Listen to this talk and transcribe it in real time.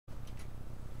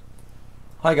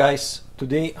Hi guys,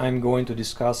 today I'm going to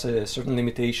discuss a certain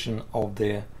limitation of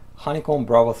the Honeycomb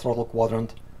Bravo throttle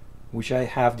quadrant which I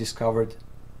have discovered.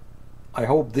 I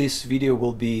hope this video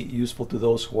will be useful to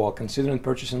those who are considering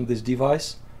purchasing this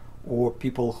device or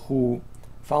people who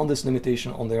found this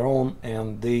limitation on their own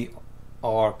and they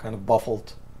are kind of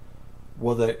baffled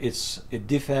whether it's a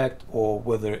defect or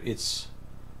whether it's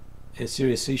a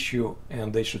serious issue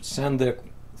and they should send their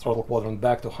throttle quadrant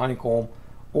back to Honeycomb,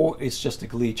 or it's just a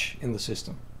glitch in the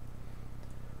system.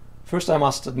 First, I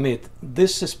must admit,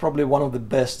 this is probably one of the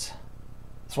best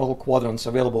throttle quadrants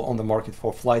available on the market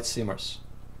for flight simmers.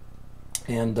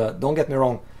 And don't get me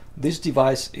wrong, this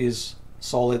device is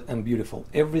solid and beautiful.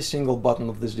 Every single button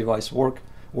of this device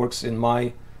works in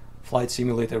my flight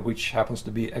simulator, which happens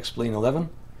to be X-Plane 11.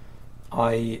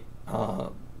 I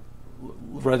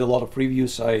read a lot of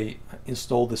reviews. I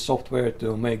installed the software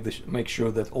to make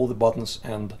sure that all the buttons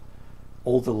and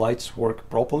all the lights work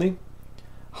properly.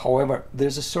 However,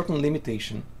 there's a certain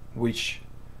limitation which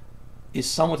is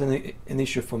somewhat an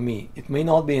issue for me. It may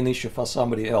not be an issue for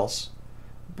somebody else,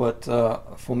 but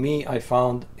for me I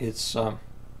found it's a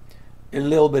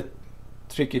little bit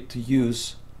tricky to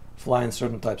use flying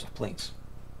certain types of planes.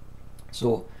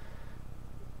 So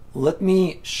let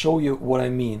me show you what I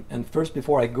mean. And first,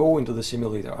 before I go into the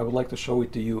simulator, I would like to show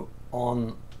it to you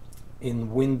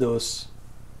in Windows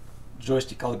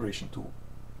joystick calibration tool,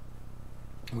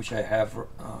 which I have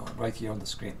right here on the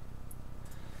screen.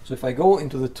 So if I go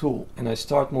into the tool and I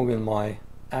start moving my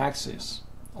axis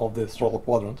of the throttle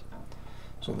quadrant,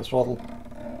 so the throttle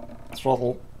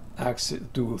axis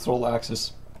to throttle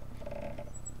axis,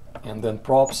 and then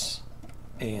props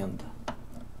and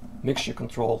mixture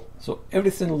control, so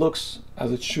everything looks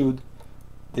as it should.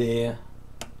 The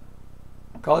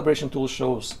calibration tool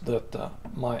shows that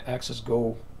my axes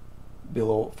go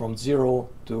below from 0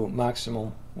 to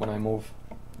maximum when I move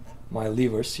my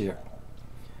levers here.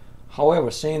 However,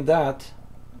 saying that,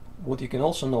 what you can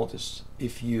also notice,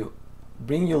 if you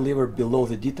bring your lever below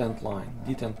the detent line,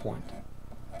 detent point,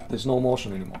 there's no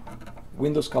motion anymore.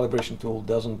 Windows calibration tool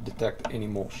doesn't detect any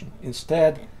motion.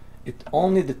 Instead, it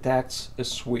only detects a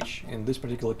switch, in this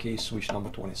particular case switch number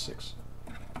 26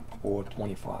 or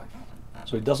 25.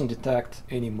 So it doesn't detect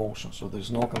any motion, so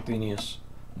there's no continuous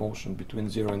motion between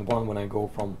 0 and 1 when I go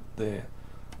from the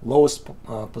lowest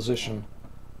position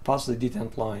past the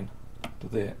detent line to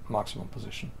the maximum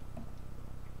position.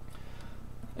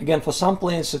 Again, for some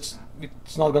planes it's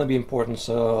not going to be important,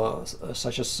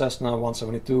 such as Cessna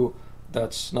 172.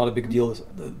 That's not a big deal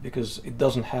because it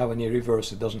doesn't have any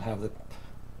reverse, it doesn't have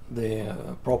the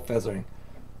prop feathering.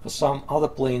 For some other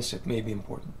planes it may be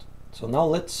important. So now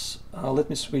let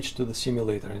me switch to the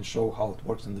simulator and show how it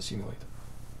works in the simulator.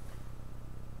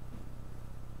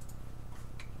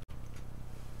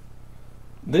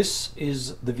 This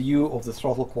is the view of the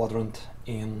throttle quadrant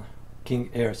in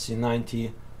King Air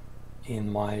C90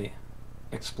 in my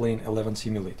X-Plane 11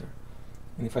 simulator.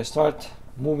 And if I start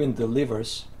moving the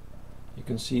levers, you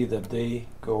can see that they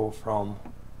go from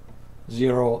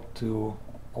 0 to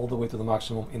all the way to the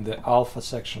maximum in the alpha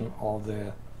section of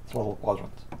the throttle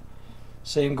quadrant.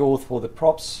 Same goes for the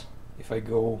props. If I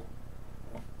go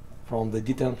from the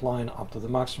detent line up to the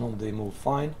maximum, they move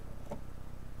fine.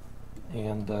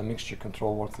 And mixture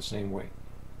control works the same way.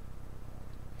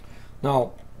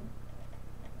 Now,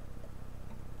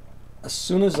 as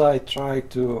soon as I try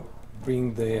to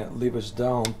bring the levers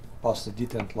down past the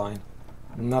detent line,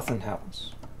 nothing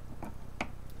happens.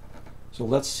 So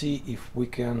let's see if we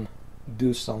can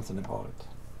do something about it.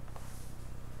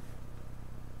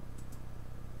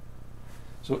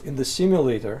 So in the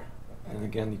simulator, and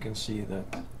again you can see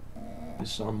that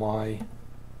these are my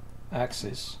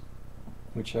axes,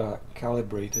 which are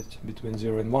calibrated between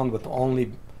 0 and 1, but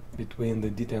only between the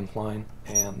detent line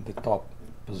and the top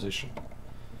position.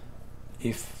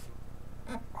 If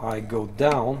I go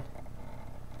down,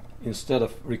 instead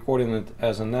of recording it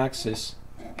as an axis,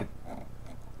 it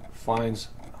finds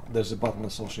there's a button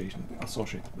associated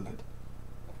with it.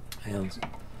 And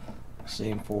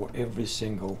same for every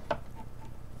single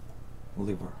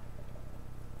lever.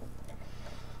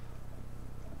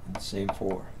 And same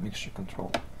for mixture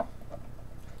control.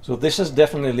 So this is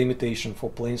definitely a limitation for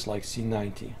planes like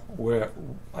C90, where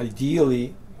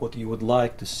ideally what you would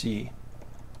like to see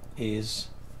is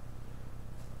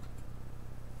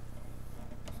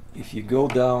if you go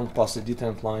down past the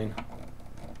detent line,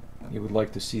 you would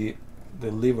like to see the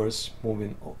levers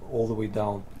moving all the way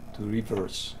down to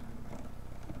reverse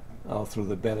through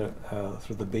the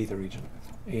beta region.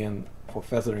 And for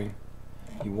feathering,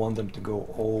 you want them to go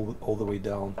all the way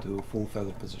down to full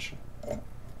feather position.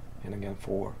 And again,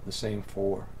 for the same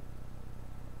for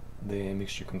the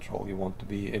mixture control. You want to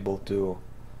be able to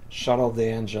shut off the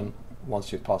engine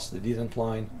once you pass the detent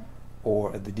line,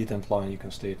 or at the detent line you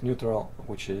can stay at neutral,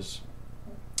 which is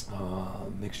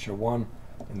mixture 1,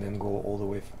 and then go all the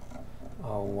way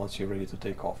once you're ready to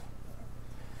take off.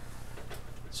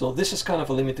 So this is kind of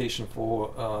a limitation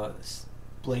for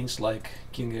planes like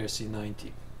King Air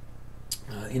C90.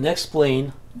 In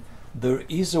X-plane, there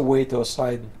is a way to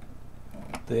assign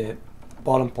the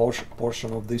bottom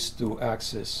portion of these two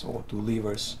axes or two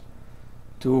levers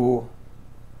to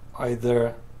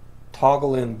either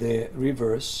toggle in the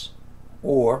reverse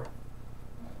or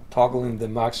toggle in the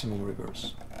maximum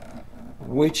reverse,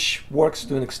 which works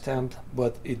to an extent,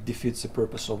 but it defeats the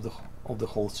purpose of the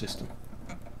whole system.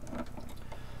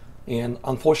 And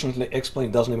unfortunately,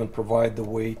 X-plane doesn't even provide the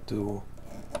way to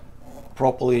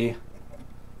properly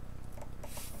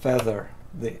feather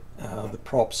the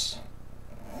props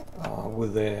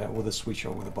with a switch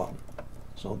or with a button.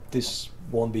 So this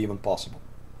won't be even possible.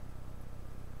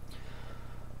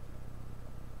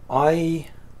 I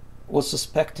was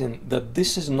suspecting that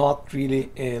this is not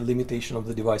really a limitation of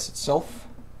the device itself,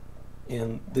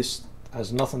 and this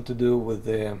has nothing to do with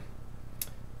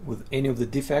any of the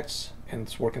defects, and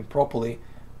it's working properly.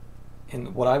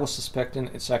 And what I was suspecting,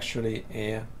 it's actually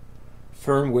a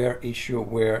firmware issue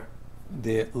where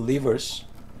the levers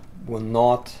were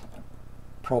not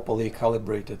properly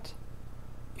calibrated,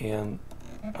 and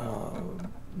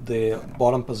the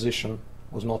bottom position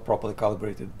was not properly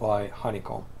calibrated by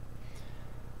Honeycomb.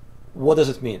 What does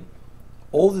it mean?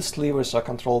 All these levers are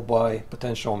controlled by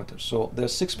potentiometers. So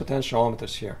there's 6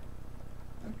 potentiometers here.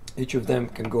 Each of them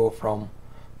can go from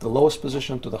the lowest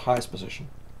position to the highest position.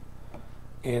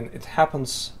 And it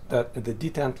happens that at the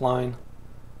detent line,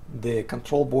 the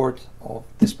control board of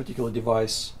this particular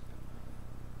device,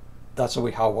 that's the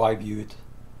way how I view it,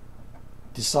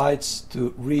 decides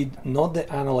to read not the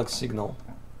analog signal,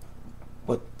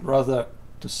 but rather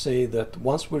to say that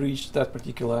once we reach that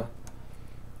particular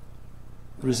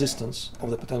resistance of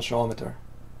the potentiometer,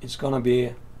 it's going to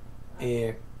be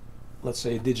a, let's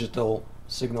say, digital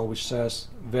signal which says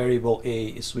variable A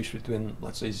is switched between,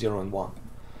 let's say, 0 and 1.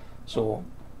 So,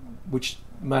 which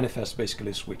manifests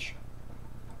basically a switch.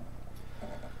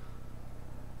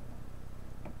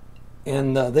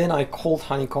 And then I called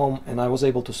Honeycomb, and I was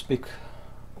able to speak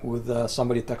with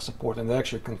somebody tech support, and they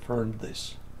actually confirmed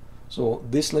this. So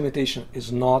this limitation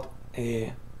is not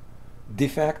a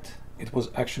defect, it was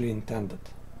actually intended.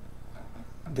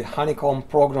 The Honeycomb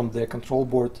programmed their control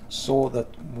board so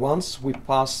that once we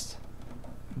passed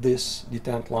this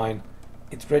detent line,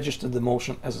 it registered the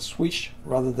motion as a switch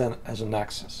rather than as an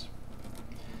axis.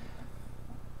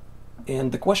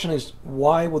 And the question is,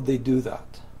 why would they do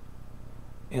that?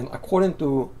 And according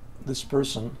to this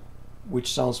person,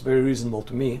 which sounds very reasonable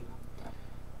to me,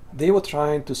 they were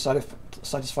trying to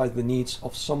satisfy the needs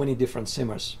of so many different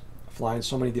simmers, flying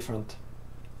so many different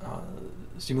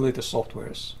simulator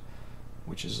softwares,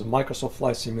 which is a Microsoft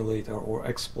Flight Simulator or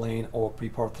X-Plane or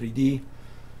Prepar 3D.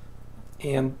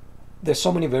 And there's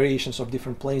so many variations of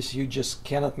different planes, you just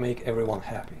cannot make everyone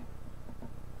happy.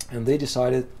 And they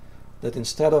decided that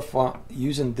instead of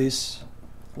using this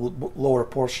lower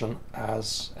portion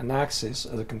as an axis,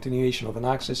 as a continuation of an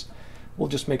axis, we'll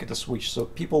just make it a switch. So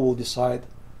people will decide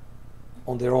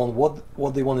on their own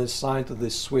what they want to assign to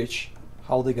this switch,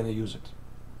 how they're going to use it.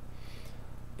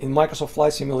 In Microsoft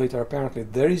Flight Simulator, apparently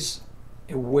there is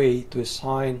a way to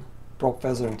assign prop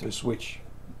feathering to a switch.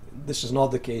 This is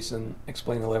not the case in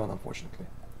X-Plane 11, unfortunately.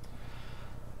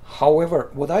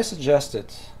 However, what I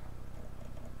suggested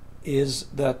is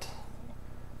that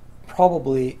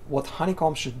probably what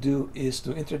Honeycomb should do is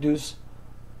to introduce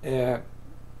a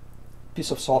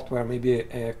piece of software, maybe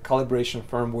a calibration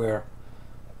firmware,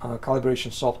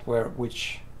 calibration software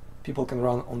which people can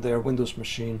run on their Windows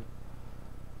machine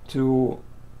to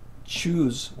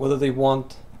choose whether they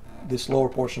want this lower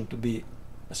portion to be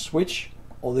a switch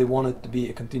or they want it to be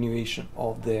a continuation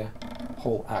of the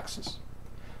whole axis.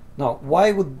 Now,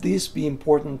 why would this be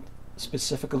important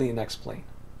specifically in X-Plane?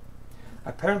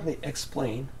 Apparently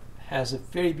X-Plane has a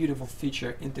very beautiful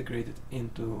feature integrated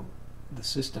into the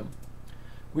system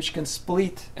which can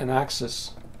split an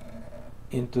axis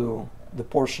into the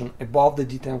portion above the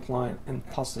detent line and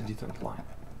past the detent line.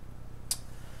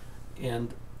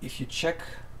 And if you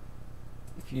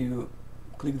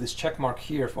click this check mark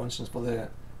here, for instance, for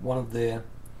one of the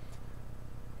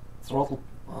throttle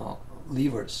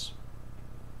levers,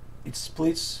 it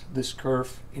splits this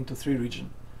curve into 3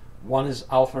 regions. One is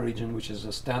alpha region, which is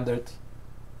a standard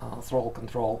throttle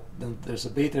control. Then there's a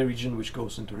beta region which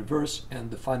goes into reverse,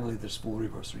 and finally there's full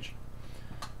reverse region.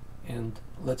 And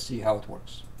let's see how it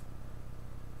works.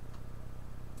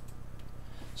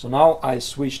 So now I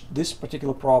switched this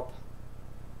particular prop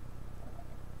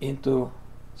into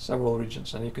several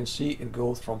regions, and you can see it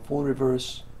goes from full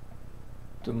reverse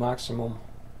to maximum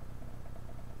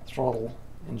throttle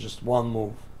in just one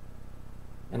move.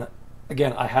 And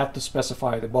again, I had to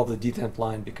specify it above the detent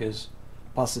line, because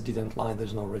past the detent line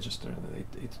there's no register.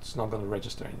 It's not going to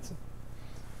register anything.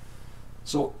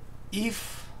 So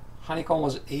if Honeycomb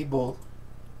was able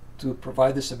to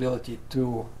provide this ability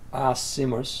to ask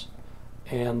simmers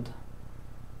and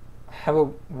have a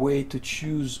way to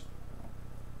choose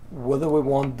whether we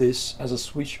want this as a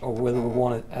switch or whether we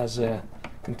want it as a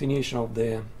continuation of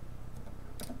the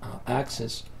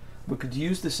axis, we could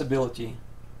use this ability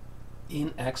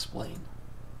in X-plane,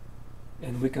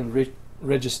 and we can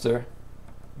register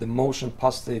the motion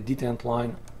past the detent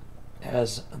line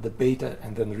as the beta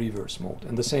and then reverse mode,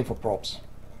 and the same for props.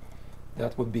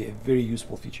 That would be a very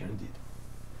useful feature indeed.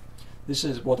 This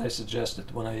is what I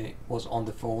suggested when I was on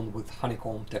the phone with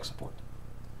Honeycomb tech support.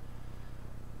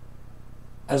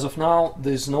 As of now,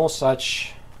 there's no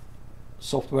such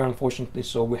software, unfortunately,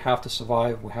 so we have to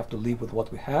survive, we have to live with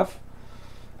what we have,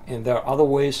 and there are other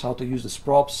ways how to use these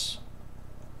props.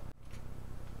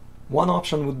 One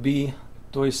option would be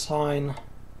to assign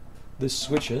these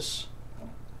switches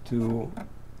to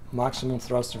maximum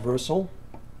thrust reversal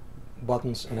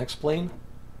buttons in X-plane,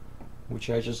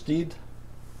 which I just did,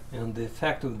 and the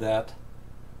effect of that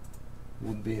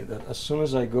would be that as soon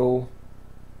as I go,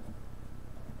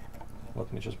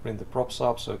 let me just bring the props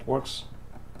up so it works,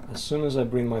 as soon as I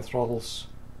bring my throttles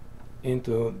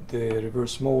into the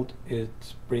reverse mode,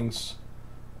 it brings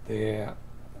the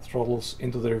throttles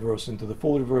into the reverse, into the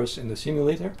full reverse in the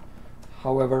simulator.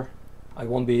 However, I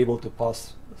won't be able to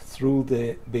pass through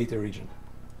the beta region,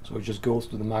 so it just goes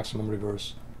to the maximum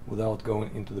reverse without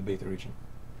going into the beta region.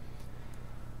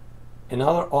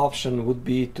 Another option would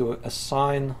be to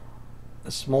assign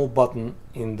a small button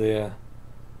in the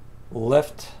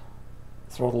left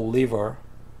throttle lever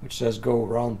which says go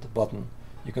around button.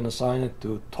 You can assign it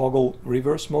to toggle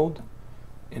reverse mode,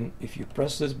 and if you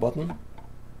press this button,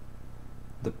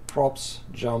 the props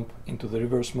jump into the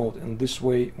reverse mode, and this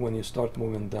way when you start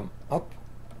moving them up,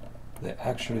 they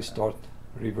actually start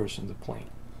reversing the plane.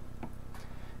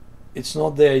 It's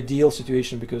not the ideal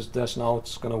situation because that's now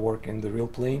it's going to work in the real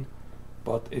plane,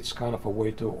 but it's kind of a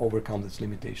way to overcome this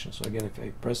limitation. So again, if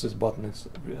I press this button, it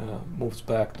moves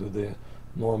back to the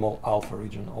normal alpha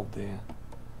region of the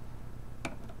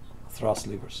thrust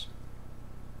levers.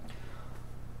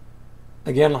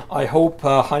 Again, I hope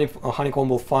Honeycomb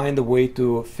will find a way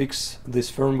to fix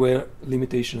this firmware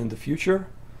limitation in the future.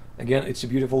 Again, it's a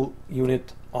beautiful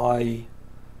unit. I'm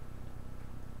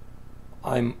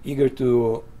eager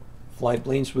to fly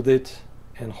planes with it,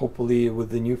 and hopefully with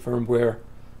the new firmware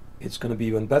it's going to be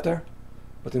even better.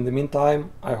 But in the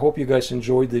meantime, I hope you guys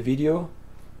enjoyed the video,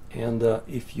 and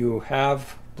if you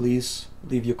have, please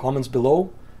leave your comments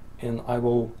below and I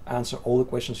will answer all the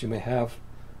questions you may have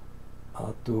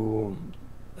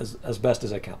as best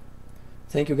as I can.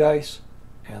 Thank you guys,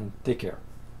 and take care.